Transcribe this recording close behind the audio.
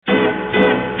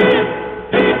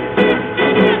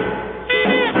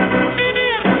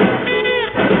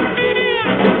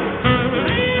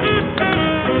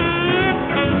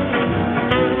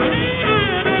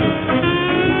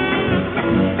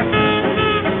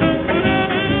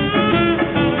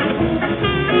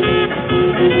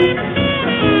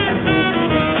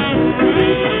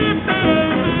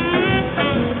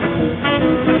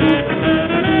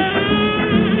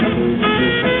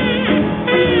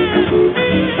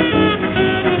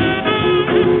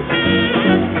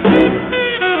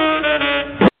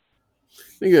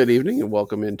Good evening and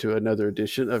welcome into another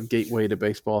edition of Gateway to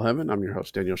Baseball Heaven. I'm your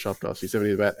host, Daniel Shoptaw, C70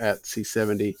 the Bat at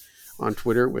C70 on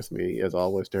Twitter. With me, as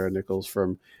always, Tara Nichols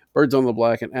from Birds on the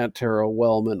Black and at Tara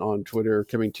Wellman on Twitter,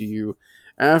 coming to you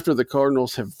after the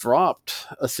Cardinals have dropped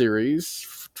a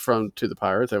series to the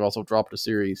Pirates. They've also dropped a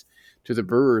series to the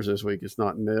Brewers this week. It's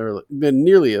not been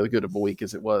nearly as good of a week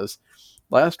as it was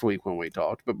last week when we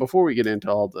talked. But before we get into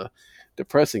all the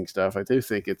depressing stuff, I do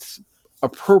think it's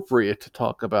appropriate to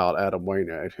talk about Adam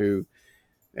Wainwright, who,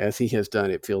 as he has done,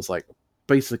 it feels like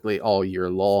basically all year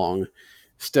long,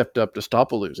 stepped up to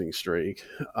stop a losing streak,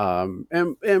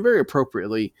 and very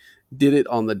appropriately did it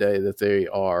on the day that they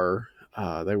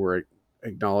were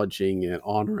acknowledging and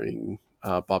honoring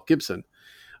Bob Gibson.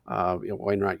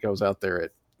 Wainwright goes out there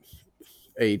at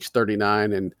age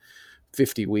 39 and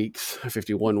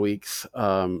 51 weeks,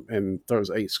 and throws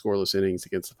 8 scoreless innings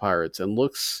against the Pirates and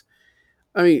looks.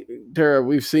 I mean, Tara,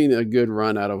 we've seen a good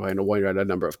run out of Wainwright a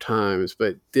number of times,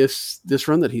 but this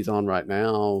run that he's on right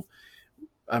now,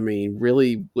 I mean,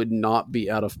 really would not be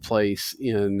out of place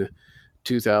in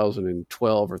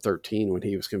 2012 or 13 when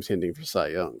he was contending for Cy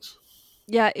Youngs.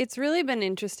 Yeah, it's really been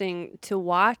interesting to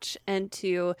watch and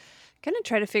to kind of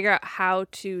try to figure out how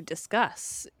to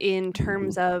discuss in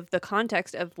terms of the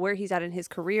context of where he's at in his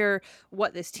career,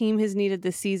 what this team has needed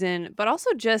this season, but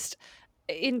also just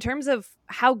in terms of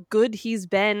how good he's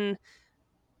been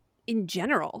in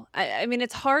general. I mean,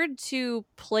 it's hard to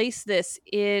place this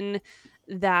in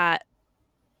that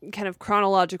kind of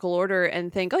chronological order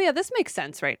and think, oh, yeah, this makes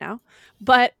sense right now.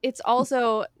 But it's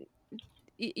also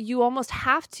you almost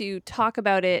have to talk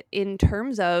about it in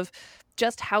terms of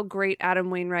just how great Adam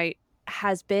Wainwright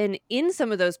has been in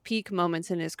some of those peak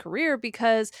moments in his career,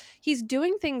 because he's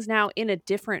doing things now in a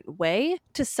different way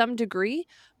to some degree,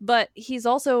 but he's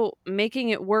also making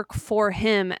it work for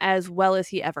him as well as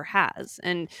he ever has.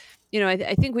 And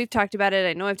I think we've talked about it.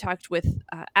 I know I've talked with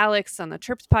Alex on the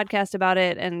Chirps podcast about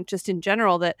it, and just in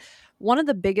general, that one of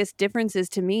the biggest differences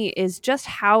to me is just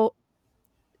how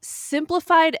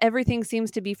simplified everything seems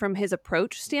to be from his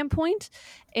approach standpoint,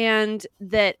 and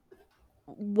that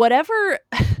whatever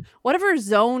whatever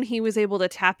zone he was able to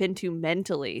tap into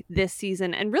mentally this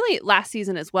season, and really last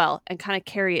season as well, and kind of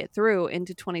carry it through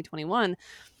into 2021,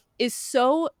 is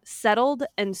so settled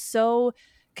and so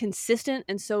consistent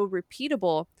and so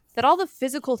repeatable that all the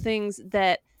physical things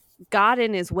that got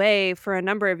in his way for a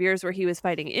number of years where he was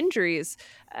fighting injuries,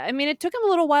 I mean, it took him a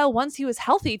little while once he was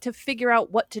healthy to figure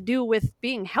out what to do with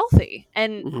being healthy.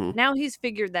 And Mm-hmm. now he's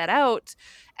figured that out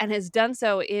and has done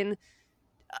so in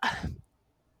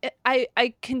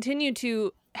I continue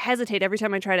to hesitate every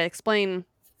time I try to explain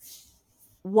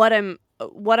what I'm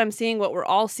seeing, what we're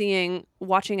all seeing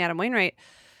watching Adam Wainwright,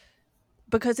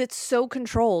 because it's so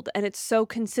controlled and it's so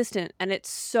consistent and it's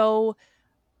so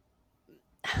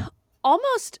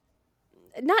almost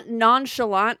not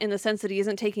nonchalant in the sense that he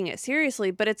isn't taking it seriously,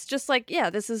 but it's just like,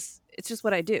 yeah, it's just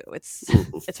what I do. It's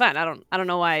fine. I don't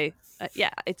know why.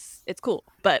 Yeah, it's cool,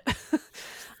 but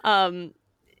um,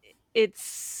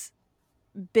 it's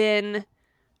been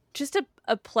just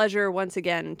a pleasure once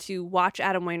again to watch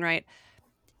Adam Wainwright.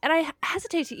 And I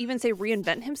hesitate to even say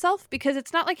reinvent himself, because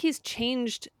it's not like he's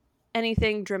changed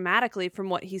anything dramatically from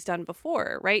what he's done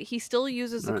before, right? He still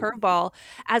uses the Right. curveball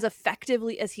as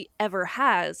effectively as he ever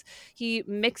has. He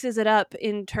mixes it up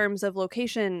in terms of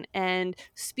location and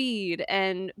speed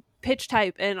and pitch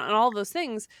type and all those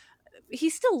things. He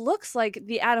still looks like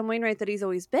the Adam Wainwright that he's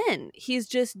always been. He's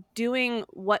just doing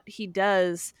what he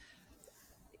does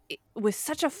with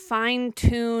such a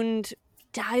fine-tuned,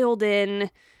 dialed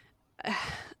in,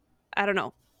 I don't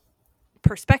know,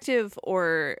 perspective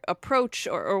or approach,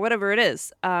 or whatever it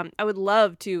is. I would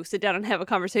love to sit down and have a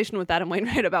conversation with Adam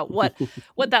Wainwright about what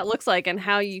that looks like and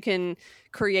how you can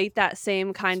create that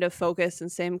same kind of focus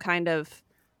and same kind of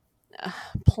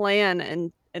plan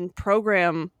and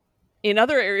program in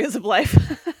other areas of life,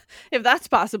 if that's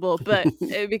possible. But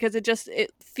because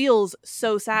it feels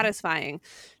so satisfying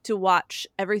to watch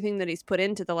everything that he's put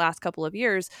into the last couple of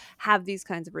years have these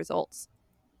kinds of results.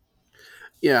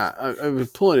 Yeah, I was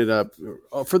pulling it up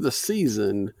for the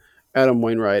season. Adam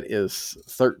Wainwright is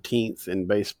 13th in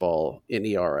baseball in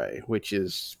ERA, which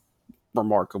is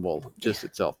remarkable Yeah. just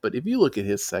itself. But if you look at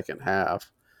his second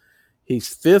half, he's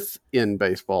 5th in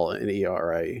baseball in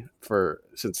ERA for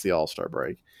since the All-Star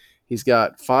break. He's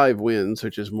got 5 wins,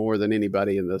 which is more than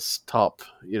anybody in this top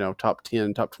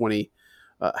 10, top 20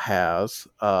 has.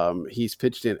 He's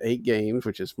pitched in 8 games,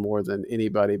 which is more than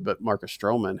anybody but Marcus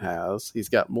Stroman has. He's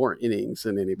got more innings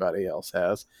than anybody else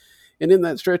has. And in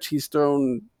that stretch, he's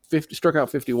thrown 50, struck out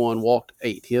 51, walked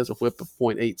 8. He has a whip of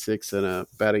 .86 and a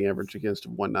batting average against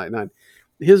of 199.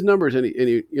 his numbers,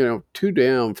 any two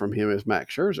down from him is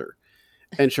Max Scherzer,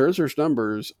 and Scherzer's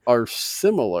numbers are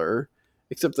similar,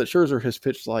 except that Scherzer has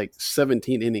pitched like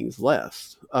 17 innings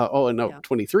less. No, Yeah.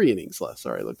 23 innings less.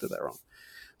 Sorry, I looked at that wrong.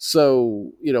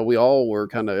 So, we all were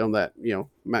kind of on that,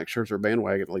 Max Scherzer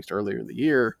bandwagon, at least earlier in the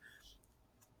year.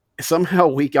 Somehow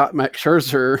we got Max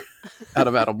Scherzer out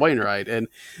of Adam Wainwright. And,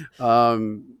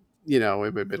 it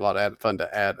would be a lot of fun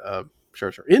to add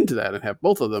Scherzer into that and have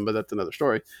both of them, but that's another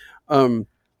story.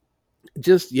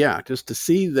 Just to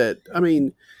see that. I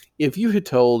mean, if you had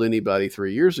told anybody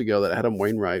 3 years ago that Adam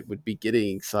Wainwright would be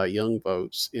getting Cy Young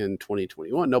votes in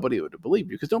 2021, nobody would have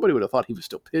believed you, because nobody would have thought he was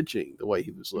still pitching the way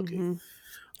he was looking. Mm-hmm.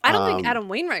 I don't think Adam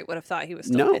Wainwright would have thought he was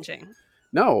still pitching.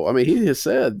 No, I mean, he has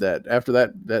said that after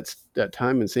that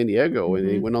time in San Diego and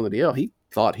he went on the DL, he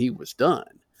thought he was done.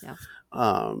 Yeah.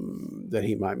 That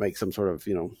he might make some sort of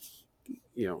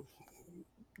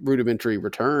rudimentary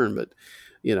return, but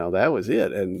that was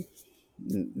it. And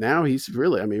now he's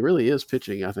really is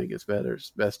pitching, I think, as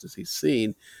best as he's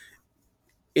seen.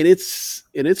 And it's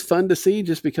fun to see,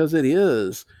 just because it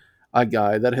is a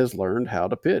guy that has learned how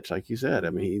to pitch, like you said.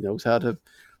 I mean, he knows how to,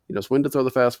 he knows when to throw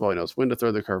the fastball, he knows when to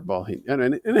throw the curveball,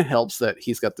 and it helps that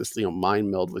he's got this mind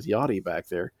meld with Yachty back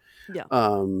there. Yeah.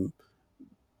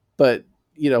 But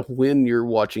when you're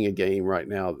watching a game right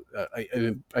now,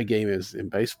 a game is in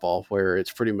baseball where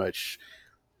it's pretty much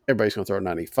everybody's going to throw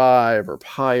 95 or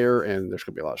higher, and there's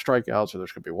going to be a lot of strikeouts, or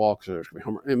there's going to be walks, or there's going to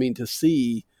be homer. I mean, to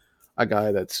see a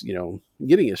guy that's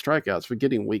getting his strikeouts, but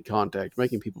getting weak contact,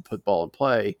 making people put ball in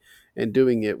play, and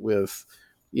doing it with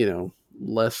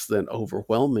less than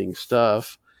overwhelming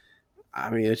stuff. I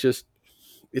mean, it's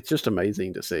just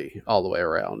amazing to see all the way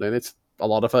around, and it's a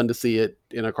lot of fun to see it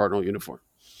in a Cardinal uniform.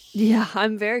 Yeah,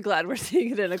 I'm very glad we're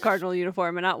seeing it in a Cardinal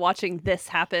uniform and not watching this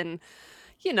happen,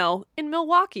 in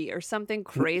Milwaukee or something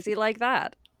crazy like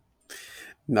that.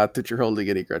 Not that you're holding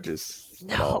any grudges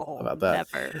at all about that.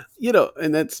 Never.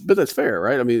 And that's fair,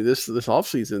 right? I mean, this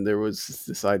offseason, there was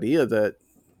this idea that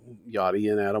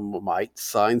Yachty and Adam might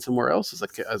sign somewhere else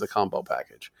as a combo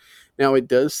package. Now, it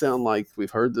does sound like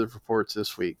we've heard the reports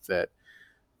this week that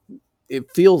it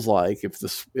feels like, if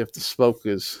the smoke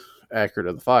is accurate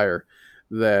of the fire,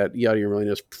 that Yachty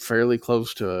Molina is fairly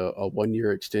close to a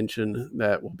 1-year extension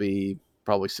that will be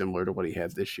probably similar to what he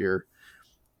had this year.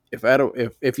 If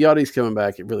Yachty's coming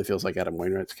back, it really feels like Adam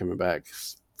Wainwright's coming back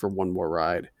for one more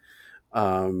ride.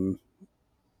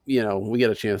 We get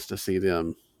a chance to see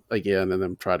them again, and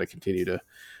then try to continue to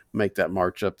make that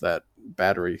march up that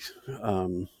battery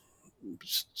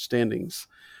standings.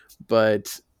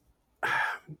 But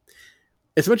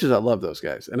as much as I love those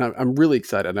guys, and I'm really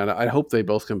excited, and I hope they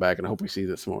both come back, and I hope we see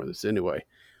this more of this anyway.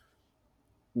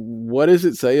 What does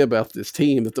it say about this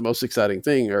team that the most exciting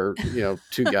thing are,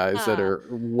 two guys that are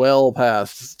well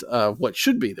past what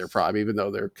should be their prime, even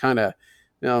though they're kind of,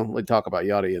 we talk about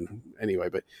Yachty and anyway,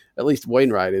 but at least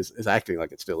Wainwright is acting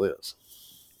like it still is.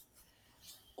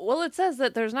 Well, it says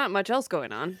that there's not much else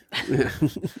going on.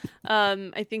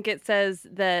 I think it says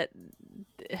that,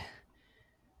 I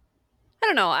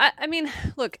don't know. I mean,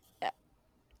 look,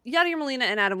 Yadier Molina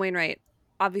and Adam Wainwright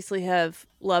obviously have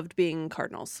loved being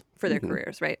Cardinals for their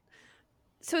careers, right?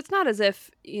 So it's not as if,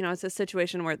 it's a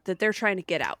situation where that they're trying to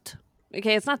get out.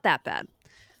 Okay, it's not that bad.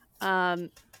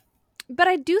 But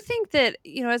I do think that,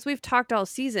 as we've talked all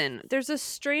season, there's a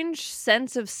strange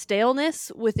sense of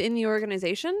staleness within the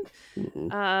organization.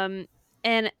 And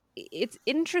it's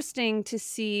interesting to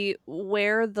see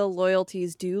where the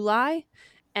loyalties do lie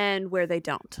and where they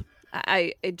don't.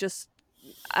 I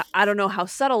don't know how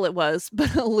subtle it was,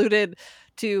 but alluded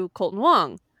to Kolten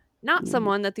Wong, not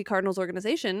someone that the Cardinals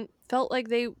organization felt like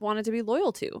they wanted to be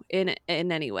loyal to in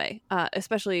any way,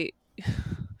 especially.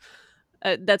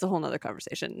 That's a whole nother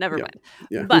conversation. Never mind.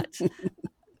 Yeah. But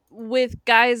with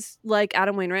guys like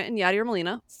Adam Wainwright and Yadier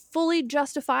Molina, fully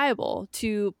justifiable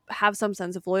to have some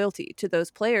sense of loyalty to those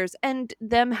players and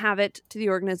them have it to the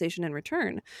organization in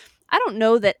return. I don't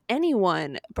know that any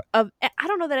one of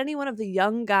the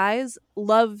young guys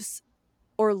loves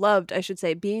or loved, I should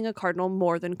say, being a Cardinal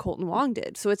more than Kolten Wong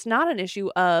did. So it's not an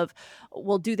issue of,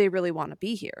 well, do they really want to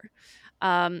be here?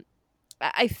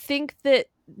 I think that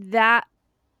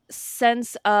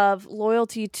sense of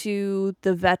loyalty to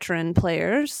the veteran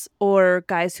players or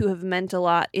guys who have meant a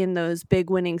lot in those big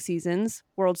winning seasons,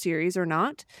 World Series or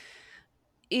not,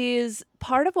 is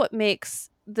part of what makes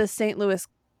the St. Louis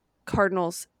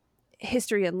Cardinals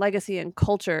history and legacy and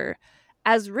culture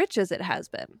as rich as it has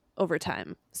been over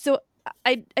time. So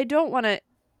I don't want to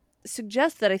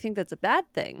suggest that I think that's a bad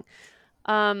thing.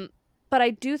 But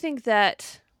I do think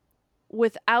that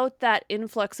without that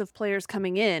influx of players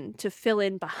coming in to fill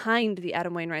in behind the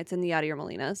Adam Wainwrights and the Yadier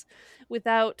Molinas,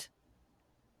 without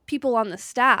people on the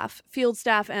staff, field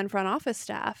staff and front office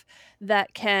staff,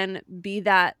 that can be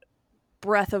that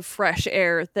breath of fresh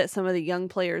air that some of the young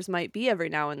players might be every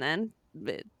now and then.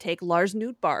 Take Lars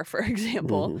Nootbaar, for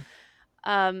example.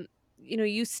 Mm-hmm.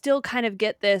 You still kind of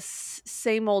get this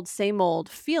same old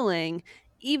feeling,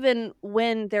 even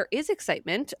when there is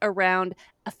excitement around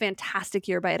a fantastic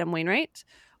year by Adam Wainwright,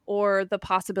 or the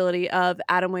possibility of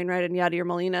Adam Wainwright and Yadier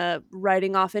Molina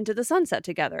riding off into the sunset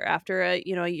together after a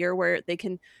year where they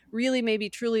can really maybe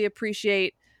truly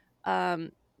appreciate a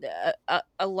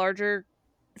larger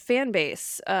fan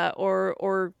base,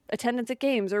 or attendance at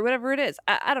games or whatever it is.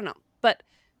 I don't know, but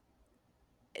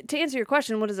to answer your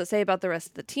question, what does it say about the rest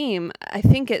of the team? I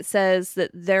think it says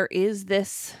that there is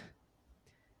this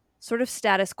sort of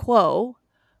status quo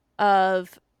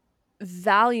of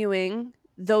valuing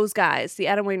those guys, the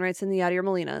Adam Wainwrights and the Yadier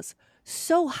Molinas,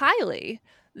 so highly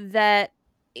that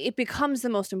it becomes the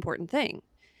most important thing.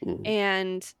 Mm-hmm.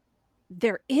 And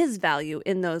there is value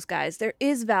in those guys. There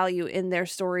is value in their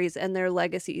stories and their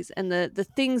legacies and the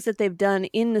things that they've done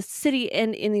in the city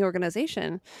and in the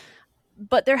organization.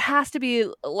 But there has to be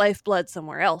lifeblood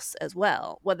somewhere else as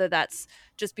well, whether that's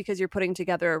just because you're putting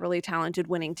together a really talented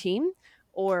winning team,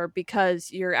 or because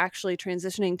you're actually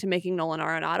transitioning to making Nolan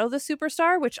Arenado the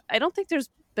superstar, which I don't think there's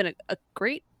been a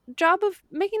great job of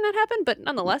making that happen, but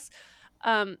nonetheless.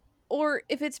 Or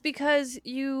if it's because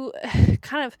you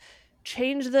kind of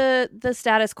change the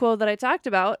status quo that I talked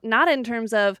about, not in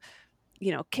terms of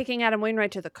kicking Adam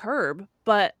Wainwright to the curb,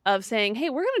 but of saying, hey,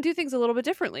 we're going to do things a little bit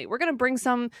differently. We're going to bring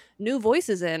some new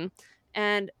voices in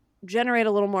and generate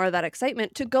a little more of that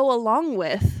excitement to go along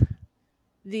with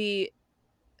the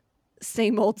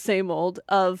same old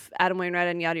of Adam Wainwright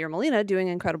and Yadier Molina doing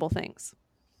incredible things.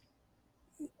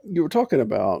 You were talking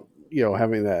about,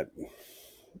 having that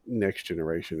next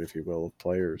generation, if you will, of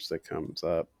players that comes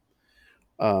up.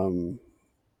 And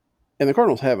the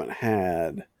Cardinals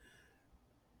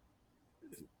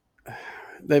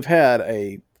they've had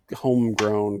a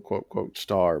homegrown quote quote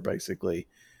star basically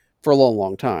for a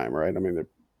long time, right? I mean,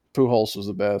 Pujols was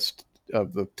the best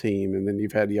of the team, and then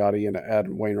you've had Yachty and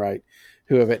Adam Wainwright,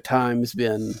 who have at times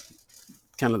been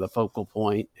kind of the focal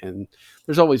point, and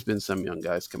there's always been some young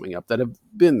guys coming up that have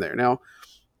been there. Now,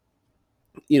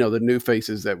 the new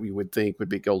faces that we would think would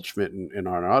be Goldschmidt and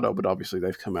Arenado, but obviously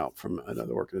they've come out from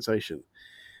another organization.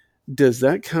 Does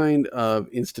that kind of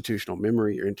institutional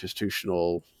memory or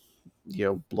institutional,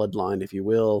 bloodline, if you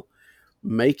will,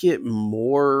 make it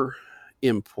more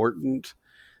important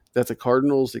that the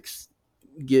Cardinals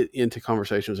get into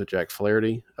conversations with Jack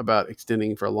Flaherty about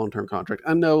extending for a long-term contract?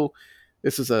 I know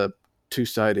this is a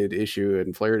two-sided issue,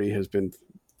 and Flaherty has been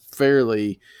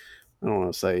fairly, I don't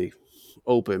want to say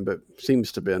open, but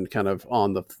seems to have been kind of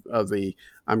on the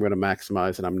I'm going to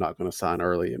maximize and I'm not going to sign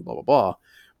early and blah, blah, blah.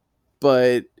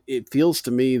 But it feels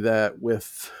to me that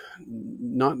with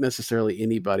not necessarily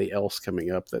anybody else coming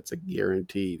up that's a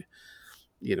guaranteed,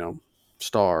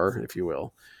 star, if you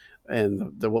will,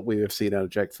 and what we have seen out of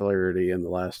Jack Flaherty in the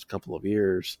last couple of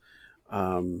years,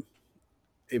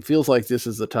 it feels like this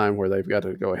is the time where they've got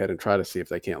to go ahead and try to see if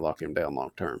they can't lock him down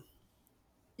long term.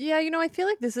 Yeah, I feel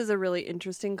like this is a really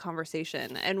interesting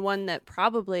conversation, and one that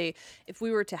probably, if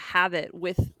we were to have it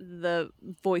with the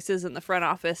voices in the front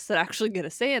office that actually get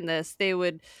a say in this, they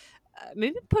would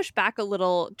maybe push back a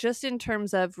little, just in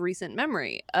terms of recent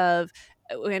memory of,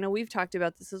 I know we've talked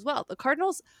about this as well. The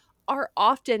Cardinals are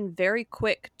often very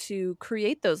quick to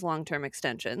create those long-term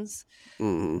extensions,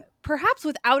 Mm-hmm. perhaps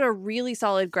without a really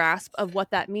solid grasp of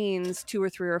what that means 2 or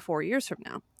 3 or 4 years from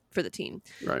now for the team.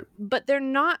 Right. But they're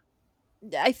not,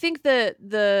 I think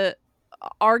the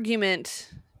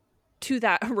argument to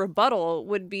that rebuttal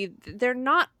would be they're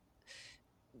not,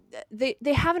 they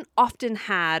haven't often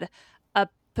had a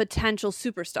potential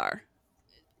superstar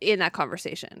in that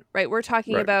conversation, right? We're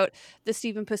talking Right. about the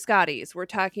Stephen Piscotty's. We're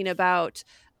talking about,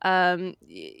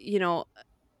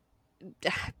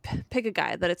 pick a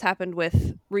guy that it's happened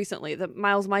with recently, the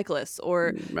Miles Michaelis,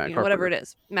 or whatever it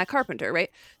is, Matt Carpenter,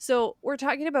 right? So we're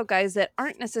talking about guys that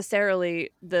aren't necessarily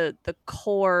the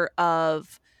core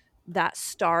of that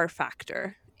star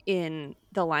factor in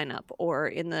the lineup or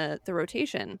in the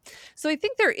rotation. So I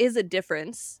think there is a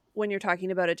difference when you're talking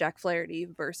about a Jack Flaherty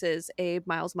versus a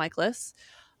Miles Michaelis.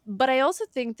 But I also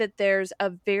think that there's a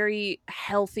very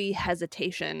healthy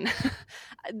hesitation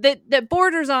that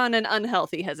borders on an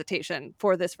unhealthy hesitation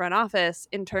for this front office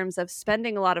in terms of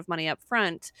spending a lot of money up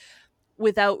front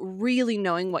without really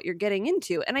knowing what you're getting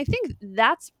into. And I think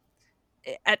that's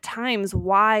at times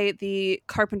why the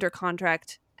Carpenter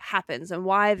contract happens and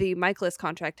why the Michaelis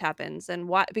contract happens and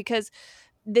why, because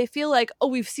they feel like, oh,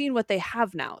 we've seen what they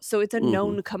have now, so it's a Mm-hmm.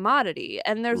 known commodity,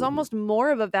 and there's Mm-hmm. almost more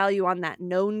of a value on that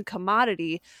known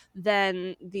commodity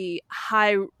than the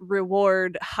high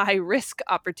reward, high risk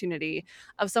opportunity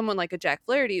of someone like a Jack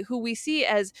Flaherty, who we see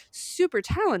as super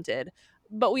talented,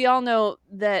 but we all know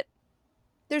that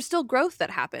there's still growth that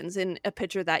happens in a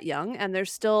pitcher that young, and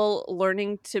there's still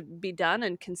learning to be done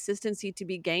and consistency to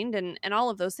be gained, and all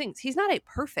of those things. He's not a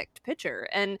perfect pitcher,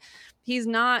 and he's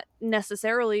not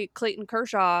necessarily Clayton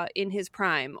Kershaw in his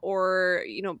prime, or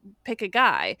pick a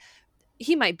guy.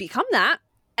 He might become that,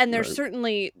 and there's Right.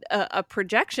 certainly a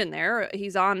projection there.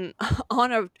 He's on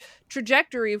on a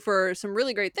trajectory for some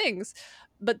really great things,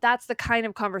 but that's the kind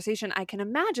of conversation I can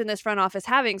imagine this front office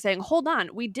having, saying, hold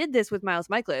on, we did this with Miles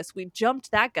Michaelis, we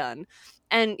jumped that gun,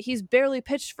 and he's barely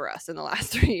pitched for us in the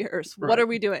last 3 years. What Right. are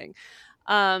we doing?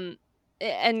 And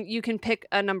you can pick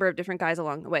a number of different guys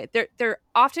along the way. They're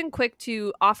often quick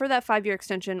to offer that 5-year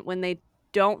extension when they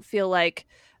don't feel like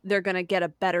they're going to get a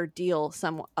better deal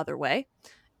some other way,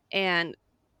 and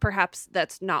perhaps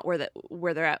that's not where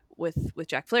they're at with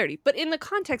Jack Flaherty. But in the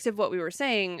context of what we were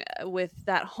saying, with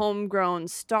that homegrown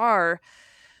star,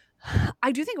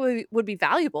 I do think it would be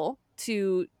valuable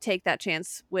to take that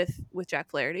chance with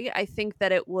Jack Flaherty. I think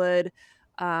that it would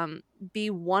be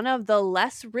one of the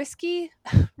less risky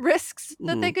risks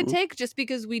that they could Mm-hmm. take, just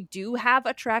because we do have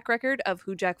a track record of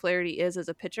who Jack Flaherty is as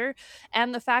a pitcher,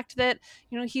 and the fact that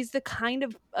he's the kind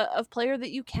of player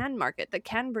that you can market, that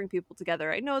can bring people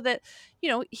together. I know that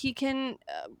he can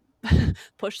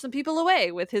push some people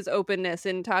away with his openness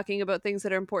and talking about things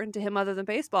that are important to him other than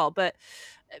baseball, but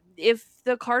if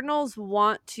the Cardinals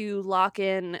want to lock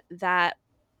in that,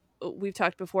 we've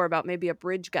talked before about maybe a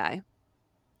bridge guy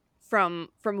from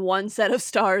one set of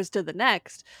stars to the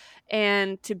next,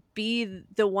 and to be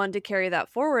the one to carry that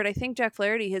forward, I think Jack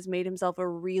Flaherty has made himself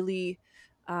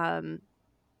um,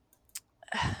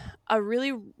 a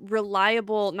really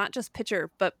reliable, not just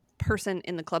pitcher, but person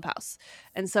in the clubhouse,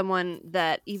 and someone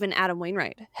that even Adam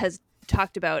Wainwright has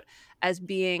talked about as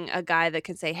being a guy that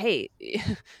can say, hey,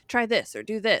 try this or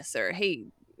do this, or hey,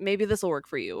 maybe this will work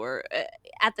for you, or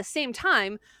at the same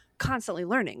time constantly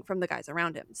learning from the guys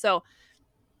around him. So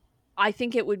I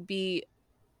think it would be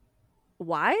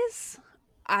wise.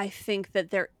 I think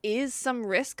that there is some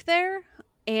risk there,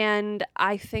 and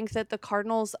I think that the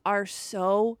Cardinals are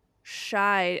so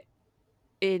shy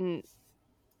in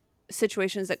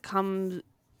situations that come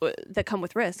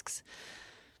with risks,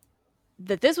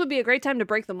 that this would be a great time to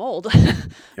break the mold.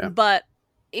 Yeah. But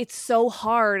it's so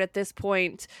hard at this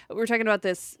point. We were talking about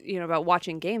this, about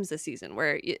watching games this season,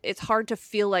 where it's hard to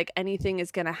feel like anything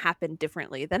is going to happen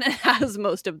differently than it has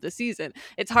most of the season.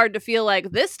 It's hard to feel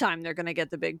like this time they're going to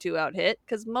get the big 2-out hit,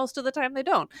 because most of the time they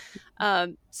don't.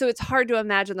 So it's hard to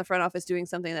imagine the front office doing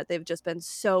something that they've just been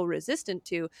so resistant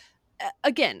to.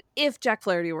 Again, if Jack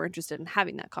Flaherty were interested in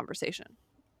having that conversation.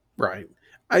 Right.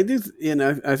 I do, and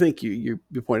I think you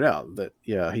pointed out that,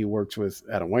 yeah, he works with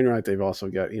Adam Wainwright. They've also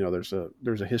got,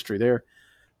 there's a history there,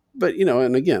 but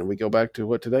and again, we go back to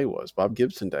what today was, Bob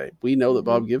Gibson Day. We know that Mm-hmm.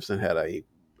 Bob Gibson had a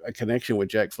connection with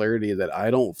Jack Flaherty that I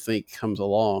don't think comes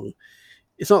along.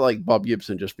 It's not like Bob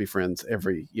Gibson just befriends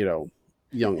every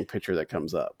young pitcher that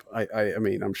comes up. I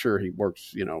mean, I'm sure he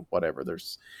works, whatever.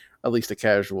 There's at least a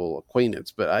casual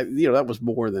acquaintance, but that was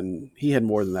more than he had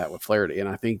more than that with Flaherty, and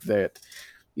I think that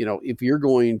if you're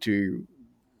going to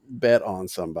bet on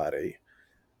somebody,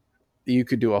 you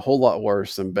could do a whole lot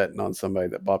worse than betting on somebody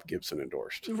that Bob Gibson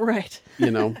endorsed. Right.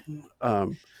 You know,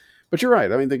 um, but you're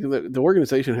right. I mean, the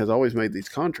organization has always made these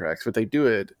contracts, but they do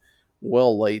it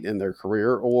well late in their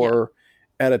career, Yeah. or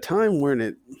at a time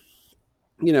when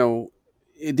you know,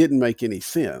 it didn't make any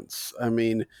sense. I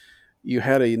mean, you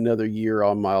had another year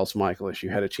on Miles Michaelis. You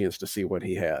had a chance to see what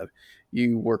he had.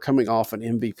 You were coming off an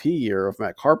MVP year of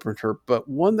Matt Carpenter, but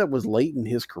one that was late in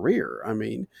his career. I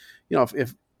mean,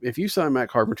 if you sign Matt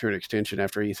Carpenter an extension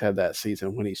after he's had that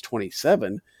season when he's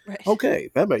 27, Right. okay,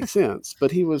 that makes sense.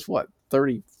 But he was what,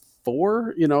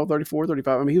 34, 34,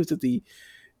 35. I mean, he was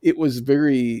it was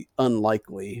very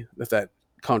unlikely that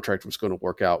contract was going to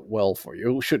work out well for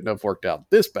you. It shouldn't have worked out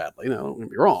this badly. No, don't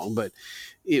get me wrong, but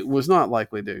it was not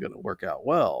likely to going to work out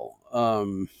well.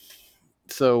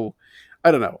 So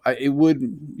I don't know. It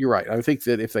would. You're right. I think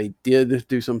that if they did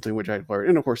do something with Jack Flaherty,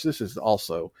 and of course this is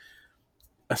also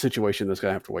a situation that's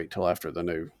going to have to wait till after the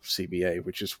new CBA,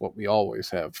 which is what we always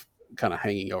have kind of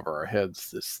hanging over our heads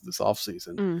this off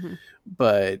season. Mm-hmm.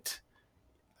 But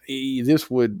this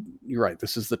would. You're right.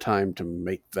 This is the time to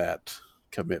make that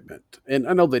commitment. And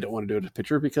I know they don't want to do it to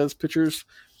pitcher because pitchers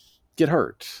get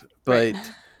hurt, Right.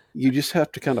 but you just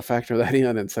have to kind of factor that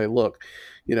in and say, look,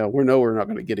 we're not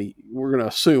going to we're going to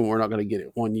assume we're not going to get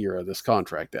it 1 year of this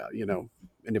contract out,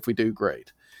 and if we do,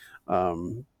 great.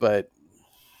 But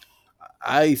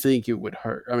I think it would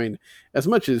hurt. I mean, as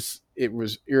much as it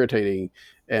was irritating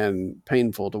and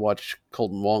painful to watch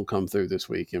Colton Wong come through this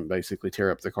week and basically tear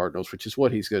up the Cardinals, which is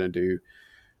what he's going to do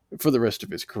for the rest of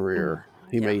his career.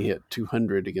 He may hit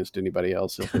 200 against anybody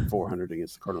else. He'll hit 400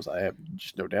 against the Cardinals. I have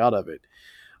just no doubt of it.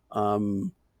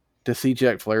 To see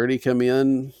Jack Flaherty come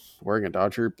in wearing a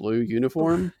Dodger blue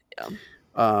uniform,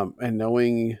 and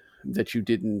knowing that you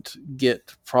didn't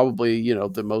get probably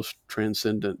the most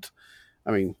transcendent.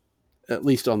 I mean, at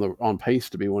least on pace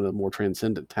to be one of the more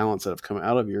transcendent talents that have come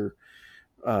out of your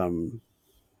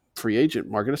free agent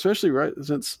market, especially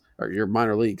or your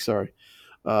minor league. Sorry.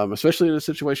 Especially in a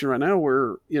situation right now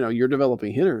where you're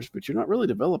developing hitters, but you're not really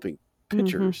developing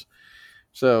pitchers.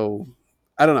 So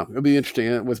I don't know. It'll be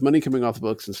interesting with money coming off the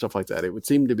books and stuff like that. It would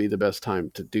seem to be the best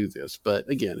time to do this, but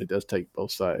again, it does take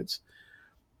both sides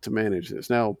to manage this.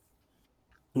 Now,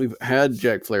 we've had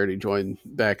Jack Flaherty join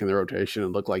back in the rotation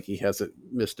and look like he hasn't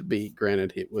missed a beat.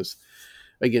 Granted, it was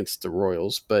against the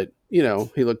Royals, but he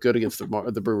looked good against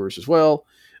the Brewers as well.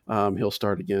 He'll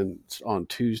start again on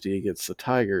Tuesday against the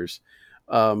Tigers.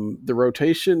 The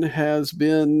rotation has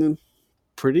been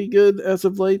pretty good as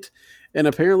of late, and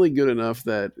apparently good enough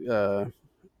that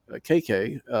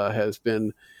KK has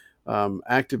been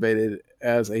activated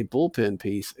as a bullpen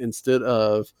piece instead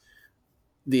of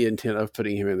the intent of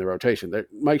putting him in the rotation.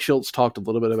 Mike Schultz talked a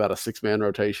little bit about a 6-man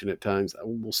rotation at times.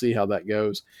 We'll see how that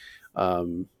goes.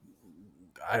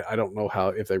 I don't know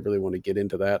if they really want to get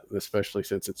into that, especially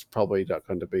since it's probably not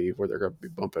going to be where they're going to be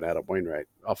bumping Adam Wainwright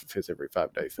off of his every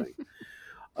 5-day thing.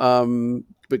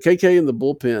 But KK in the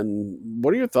bullpen,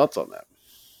 what are your thoughts on that?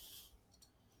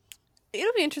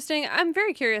 It'll be interesting. I'm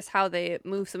very curious how they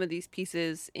move some of these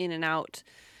pieces in and out,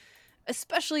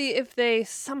 especially if they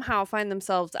somehow find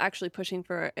themselves actually pushing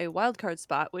for a wild card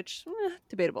spot, which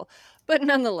debatable. But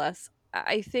nonetheless,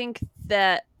 I think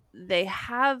that they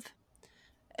have.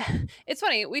 It's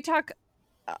funny. We talk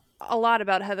a lot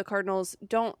about how the Cardinals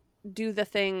don't do the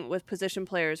thing with position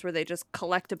players where they just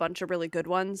collect a bunch of really good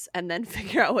ones and then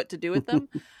figure out what to do with them.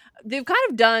 They've kind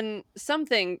of done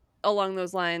something along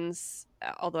those lines,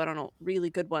 although I don't know, really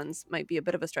good ones might be a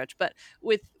bit of a stretch, but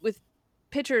with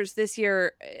pitchers this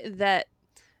year, that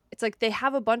it's like they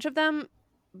have a bunch of them,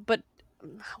 but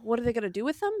what are they going to do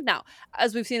with them? Now,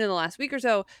 as we've seen in the last week or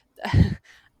so,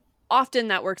 often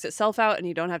that works itself out and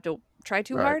you don't have to try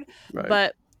too hard. Right.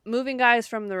 But moving guys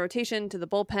from the rotation to the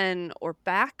bullpen or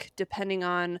back, depending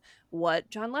on what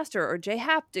John Lester or Jay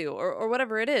Happ do or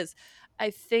whatever it is, I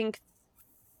think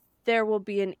there will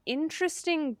be an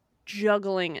interesting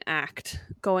juggling act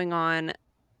going on.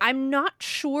 I'm not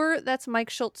sure that's Mike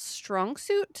Schultz's strong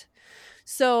suit.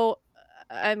 So,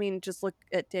 I mean, just look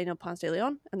at Daniel Ponce de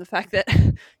Leon and the fact that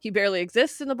he barely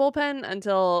exists in the bullpen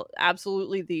until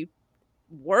absolutely the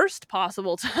worst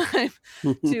possible time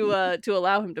to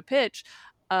allow him to pitch.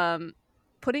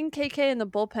 Putting KK in the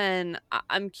bullpen,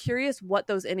 I'm curious what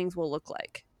those innings will look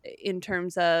like in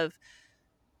terms of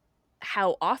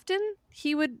how often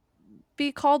he would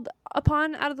be called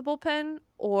upon out of the bullpen,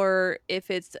 or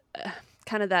if it's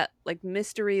kind of that like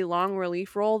mystery long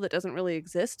relief role that doesn't really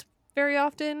exist very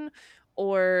often,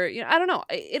 or I don't know.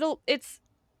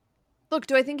 Look,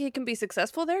 do I think he can be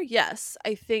successful there? Yes.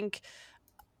 I think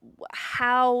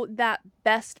how that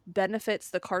best benefits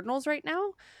the Cardinals right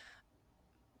now,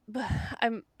 but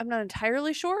I'm not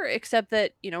entirely sure, except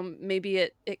that maybe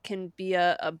it can be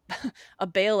a a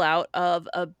bailout of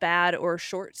a bad or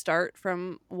short start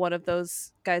from one of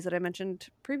those guys that I mentioned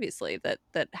previously that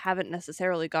haven't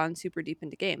necessarily gone super deep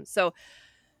into games. So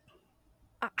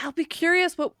I'll be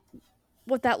curious what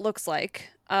that looks like.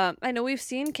 I know we've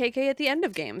seen KK at the end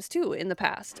of games too in the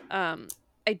past.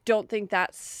 I don't think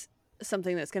that's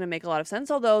something that's going to make a lot of sense,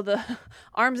 although the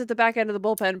arms at the back end of the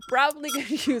bullpen probably going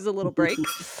to use a little break.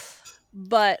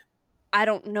 But I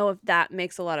don't know if that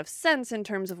makes a lot of sense in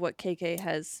terms of what KK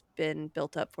has been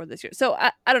built up for this year. So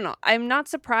I don't know. I'm not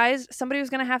surprised. Somebody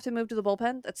was going to have to move to the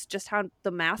bullpen. That's just how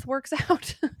the math works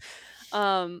out.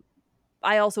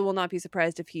 I also will not be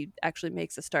surprised if he actually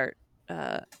makes a start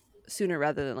sooner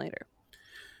rather than later.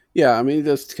 Yeah, I mean, it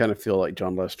does kind of feel like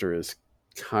John Lester is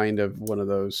kind of one of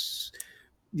those,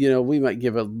 we might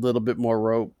give a little bit more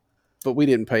rope, but we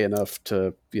didn't pay enough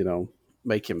to,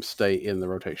 make him stay in the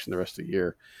rotation the rest of the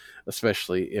year,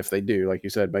 especially if they do, like you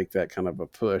said, make that kind of a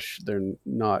push. They're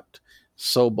not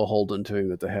so beholden to him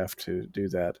that they have to do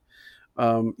that.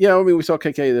 Yeah, I mean, we saw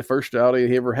KK, the first outing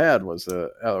he ever had was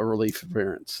a relief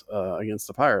appearance against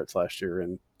the Pirates last year,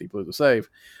 and he blew the save.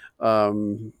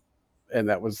 and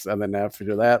then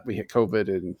after that we hit COVID,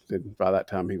 and by that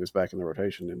time he was back in the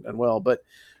rotation and done well. But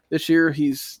this year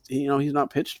he's not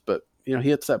pitched, but he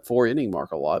hits that 4 inning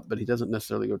mark a lot, but he doesn't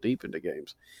necessarily go deep into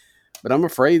games. But I'm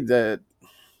afraid that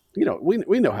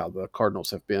we know how the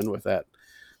Cardinals have been with that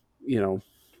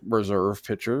reserve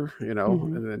pitcher, and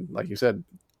then like you said,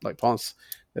 like Ponce,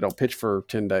 they don't pitch for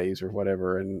 10 days or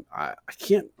whatever, and I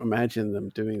can't imagine them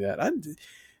doing that.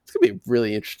 It's gonna be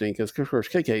really interesting because of course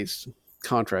KK's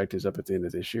contract is up at the end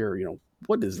of this year.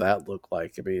 What does that look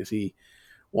like? I mean, is he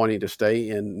wanting to stay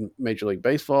in Major League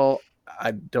Baseball?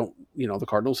 I don't. The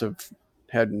Cardinals have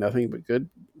had nothing but good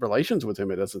relations with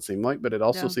him. It doesn't seem like, but it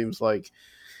also seems like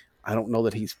I don't know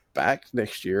that he's back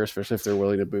next year, especially if they're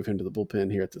willing to move him to the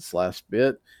bullpen here at this last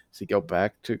bit. Does he go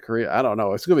back to Korea? I don't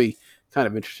know. It's going to be kind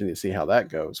of interesting to see how that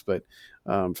goes. But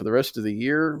for the rest of the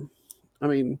year, I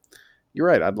mean, you're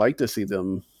right. I'd like to see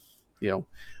them,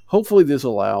 hopefully this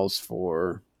allows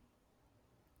for,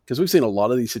 because we've seen a lot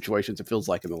of these situations, it feels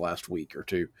like in the last week or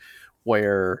two,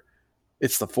 where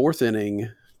it's the 4th inning,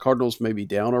 Cardinals may be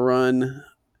down a run,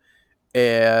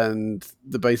 and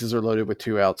the bases are loaded with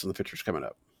 2 outs and the pitcher's coming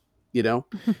up.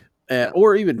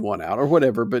 Or even 1 out or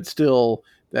whatever, but still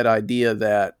that idea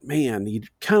that, man, you'd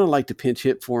kind of like to pinch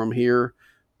hit for him here,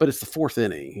 but it's the 4th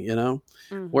inning,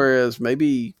 Whereas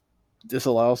maybe this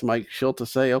allows Mike Shildt to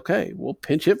say, okay, we'll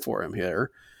pinch hit for him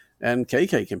here, and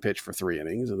KK can pitch for 3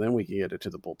 innings, and then we can get it to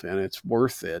the bullpen. It's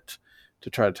worth it to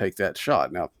try to take that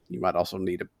shot. Now, you might also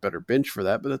need a better bench for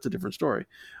that, but that's a different story.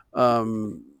 I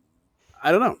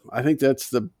don't know. I think that's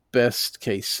the best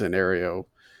case scenario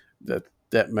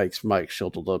that makes Mike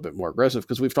Shildt a little bit more aggressive,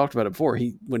 because we've talked about it before.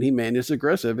 When he manages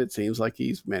aggressive, it seems like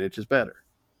he manages better.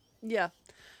 Yeah.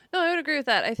 No, I would agree with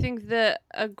that. I think the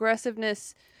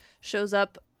aggressiveness shows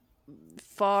up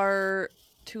far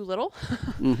too little.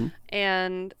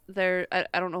 And I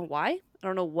don't know why. I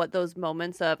don't know what those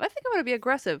moments of, I think I'm going to be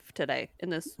aggressive today in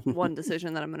this one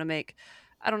decision that I'm going to make.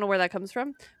 I don't know where that comes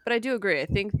from, but I do agree. I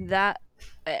think that,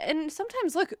 and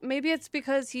sometimes, look, maybe it's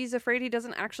because he's afraid he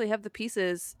doesn't actually have the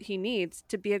pieces he needs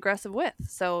to be aggressive with.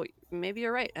 So maybe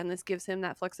you're right. And this gives him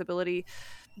that flexibility,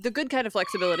 the good kind of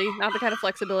flexibility, not the kind of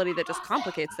flexibility that just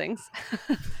complicates things.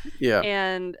 Yeah.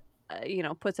 And,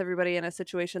 puts everybody in a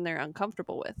situation they're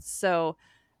uncomfortable with. So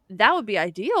that would be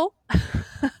ideal.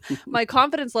 My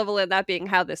confidence level in that being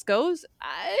how this goes,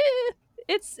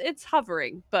 it's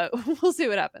hovering, but we'll see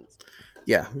what happens.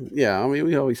 Yeah. I mean,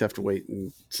 we always have to wait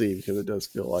and see, because it does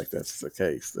feel like that's the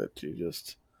case, that you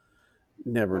just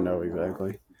never know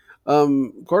exactly.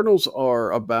 Cardinals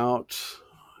are about,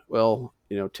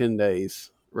 10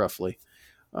 days roughly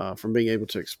from being able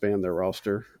to expand their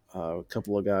roster. A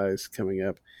couple of guys coming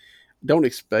up. Don't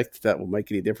expect that will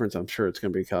make any difference. I'm sure it's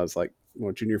going to be because,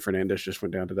 Junior Fernandez just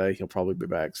went down today. He'll probably be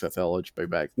back. Seth Elledge be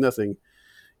back. Nothing,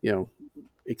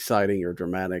 exciting or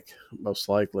dramatic, most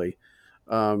likely.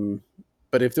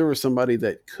 But if there was somebody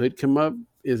that could come up,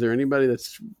 is there anybody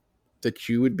that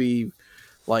you would be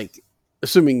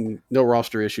assuming no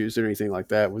roster issues or anything like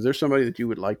that? Was there somebody that you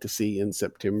would like to see in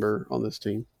September on this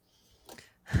team?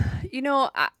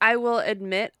 I will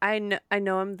admit, I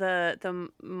know I'm the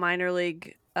minor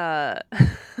league the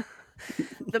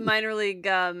minor league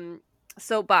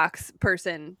soapbox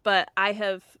person, but I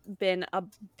have been a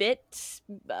bit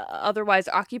otherwise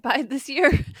occupied this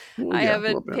year. I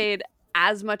haven't paid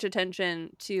as much attention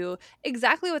to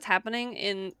exactly what's happening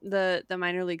in the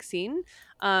minor league scene.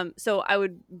 So I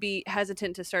would be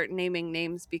hesitant to start naming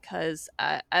names, because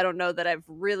I don't know that I've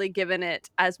really given it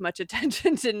as much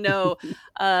attention to know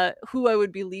who I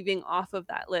would be leaving off of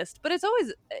that list. But it's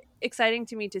always exciting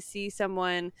to me to see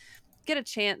someone get a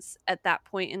chance at that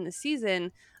point in the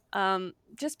season,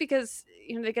 just because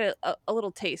they get a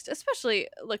little taste. Especially,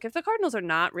 look, if the Cardinals are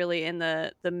not really in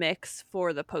the mix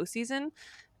for the postseason,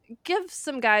 give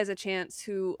some guys a chance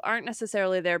who aren't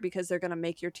necessarily there because they're going to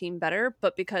make your team better,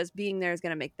 but because being there is going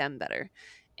to make them better.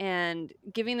 And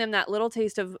giving them that little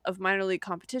taste of minor league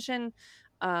competition,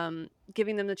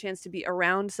 giving them the chance to be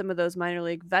around some of those minor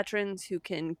league veterans who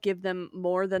can give them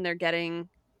more than they're getting,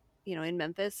 in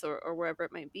Memphis or wherever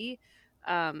it might be.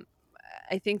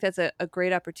 I think that's a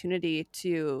great opportunity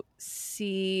to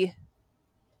see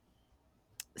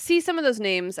some of those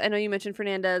names. I know you mentioned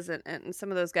Fernandez and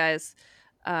some of those guys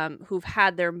who've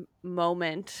had their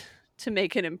moment to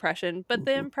make an impression, but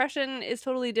the impression is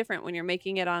totally different when you're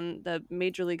making it on the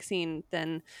major league scene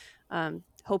than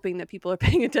hoping that people are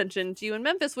paying attention to you in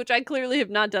Memphis, which I clearly have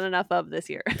not done enough of this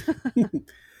year.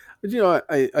 But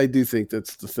I do think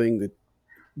that's the thing that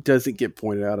doesn't get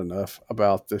pointed out enough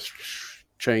about this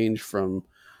change from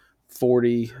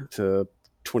 40 to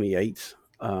 28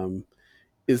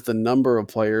 is the number of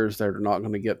players that are not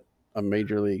going to get a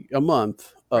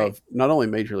month Right. of not only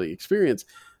major league experience,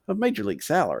 of major league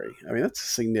salary. I mean, that's a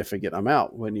significant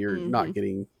amount when you're Mm-hmm. not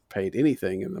getting paid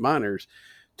anything in the minors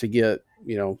to get,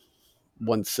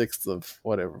 1/6 of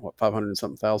whatever, 500 and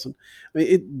something thousand. I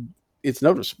mean, it's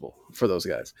noticeable for those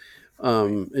guys.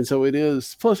 Right. And so it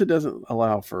is, plus it doesn't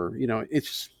allow for, it's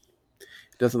just,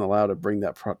 it doesn't allow to bring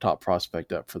that top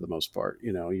prospect up for the most part.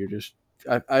 You're just,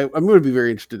 I'm going to be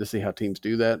very interested to see how teams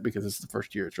do that because this is the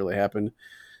first year it's really happened.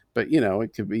 But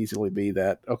it could easily be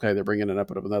that okay, they're bringing it up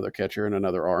with another catcher and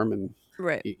another arm, and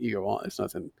Right. you go on. It's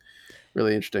nothing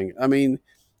really interesting. I mean,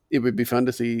 it would be fun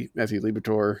to see Matthew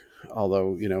Liberatore,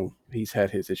 although he's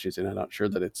had his issues, and I'm not sure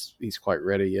that he's quite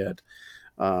ready yet.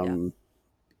 Yeah. Um,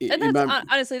 And it that's might,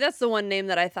 honestly, that's the one name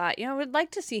that I thought, I would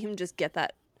like to see him just get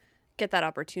that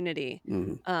opportunity.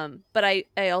 mhm, But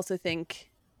I also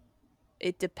think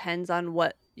it depends on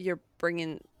what you're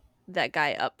bringing that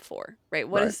guy up for, right?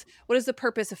 right, What is the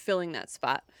purpose of filling that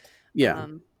spot? yeah,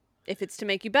 Um, if it's to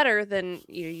make you better, then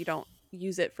you don't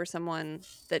use it for someone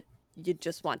that you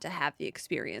just want to have the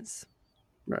experience.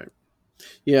 right,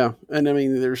 yeah. And I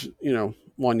mean, there's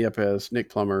Juan Yepes, Nick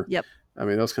Plummer. Yep. I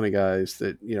mean, those kind of guys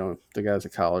that the guys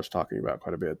at college talking about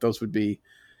quite a bit. Those would be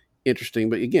interesting.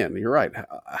 But again, you're right.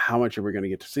 How much are we going to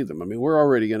get to see them? I mean, we're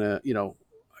already going to,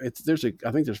 I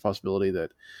think there's a possibility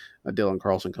that Dylan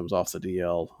Carlson comes off the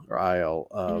DL or IL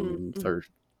Mm-hmm.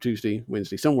 Tuesday,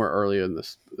 Wednesday, somewhere earlier in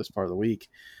this part of the week.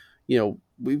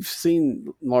 We've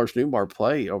seen Lars Newbar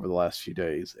play over the last few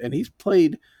days, and he's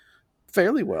played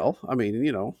fairly well. I mean,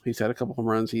 he's had a couple home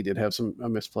runs. He did have some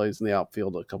misplays in the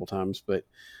outfield a couple times, but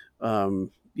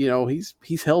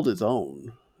he's held his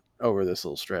own over this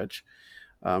little stretch.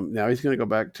 Now he's going to go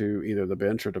back to either the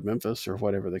bench or to Memphis or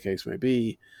whatever the case may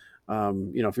be.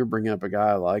 If you're bringing up a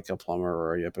guy like a Plummer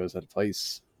or a Yepes that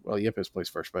plays, well, Yepes plays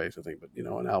first base, I think, but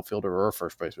an outfielder or a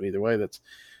first baseman, either way, that's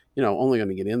only going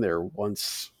to get in there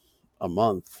once a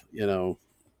month. I don't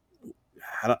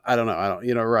know. I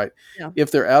don't, right. Yeah.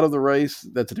 If they're out of the race,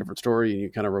 that's a different story, and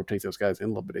you kind of rotate those guys in a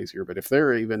little bit easier. But if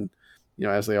they're even,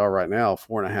 as they are right now,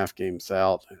 4.5 games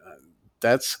out,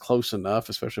 that's close enough,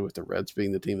 especially with the Reds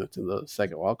being the team that's in the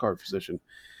second wild card position.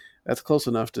 That's close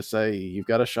enough to say you've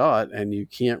got a shot, and you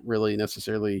can't really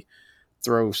necessarily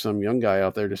throw some young guy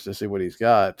out there just to see what he's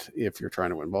got if you're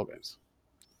trying to win ball games.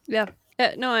 Yeah.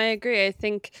 No, I agree. I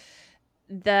think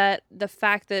that the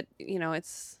fact that,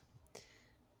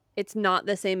 it's not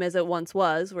the same as it once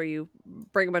was, where you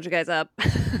bring a bunch of guys up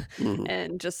Mm-hmm.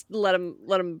 and just let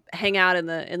them hang out in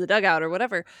the dugout or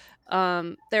whatever.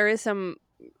 There is some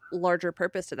larger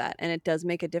purpose to that, and it does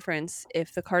make a difference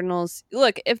if the Cardinals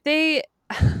if they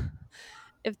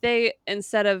if they,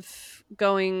 instead of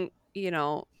going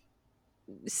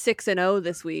 6-0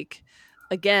 this week,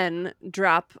 again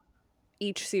drop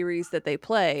each series that they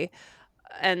play,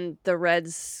 and the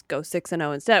Reds go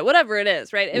 6-0 instead, whatever it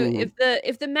is, right? Mm-hmm.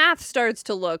 If the math starts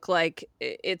to look like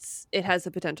it has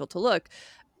the potential to look,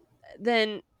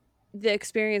 then the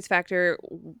experience factor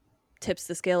tips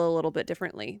the scale a little bit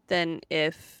differently than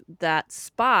if that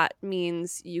spot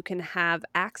means you can have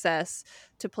access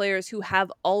to players who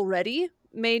have already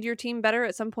made your team better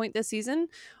at some point this season,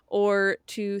 or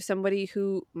to somebody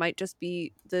who might just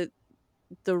be the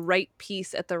right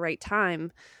piece at the right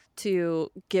time to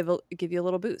give you a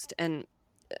little boost. And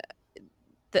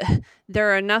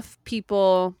there are enough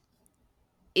people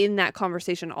in that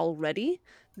conversation already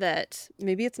that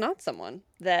maybe it's not someone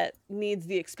that needs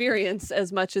the experience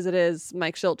as much as it is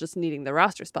Mike Schilt just needing the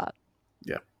roster spot.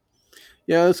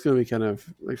 Yeah, it's going to be kind of,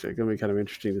 like I said, going to be kind of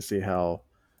interesting to see how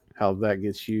that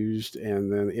gets used,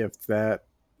 and then if that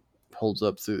holds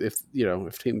up through,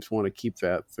 if teams want to keep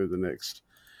that through the next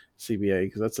CBA,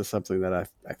 because that's something that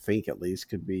I think at least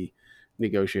could be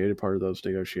negotiated, part of those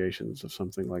negotiations of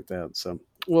something like that. So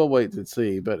we'll wait and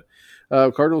see. But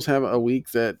Cardinals have a week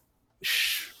that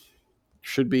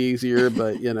should be easier,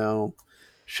 but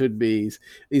should be.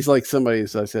 He's like somebody,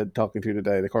 as I said, talking to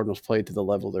today. The Cardinals played to the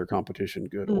level of their competition,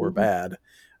 good or bad.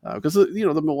 Because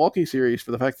the Milwaukee series,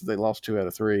 for the fact that they lost 2 out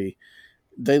of 3,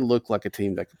 they look like a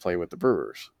team that could play with the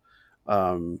Brewers.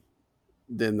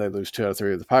 Then they lose 2 out of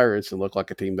 3 of the Pirates and look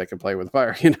like a team that can play with the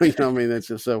Fire. You know what I mean? It's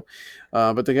just so.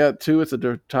 But they got 2 with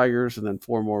the Tigers and then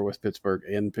 4 more with Pittsburgh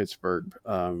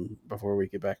before we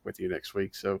get back with you next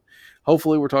week. So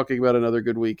hopefully we're talking about another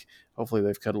good week. Hopefully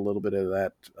they've cut a little bit of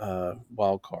that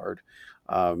wild card.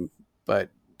 But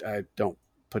I don't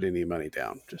put any money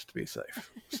down just to be safe.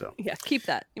 So Yeah, keep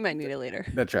that. You might need it later.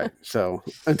 that's right. So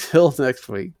until next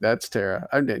week, that's Tara.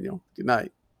 I'm Daniel. Good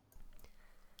night.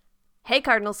 Hey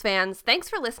Cardinals fans, thanks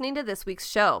for listening to this week's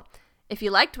show. If you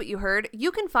liked what you heard,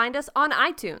 you can find us on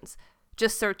iTunes.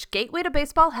 Just search Gateway to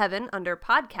Baseball Heaven under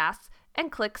podcasts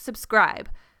and click subscribe.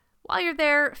 While you're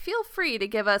there, feel free to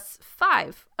give us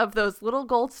 5 of those little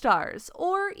gold stars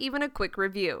or even a quick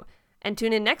review. And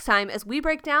tune in next time as we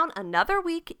break down another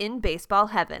week in baseball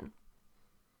heaven.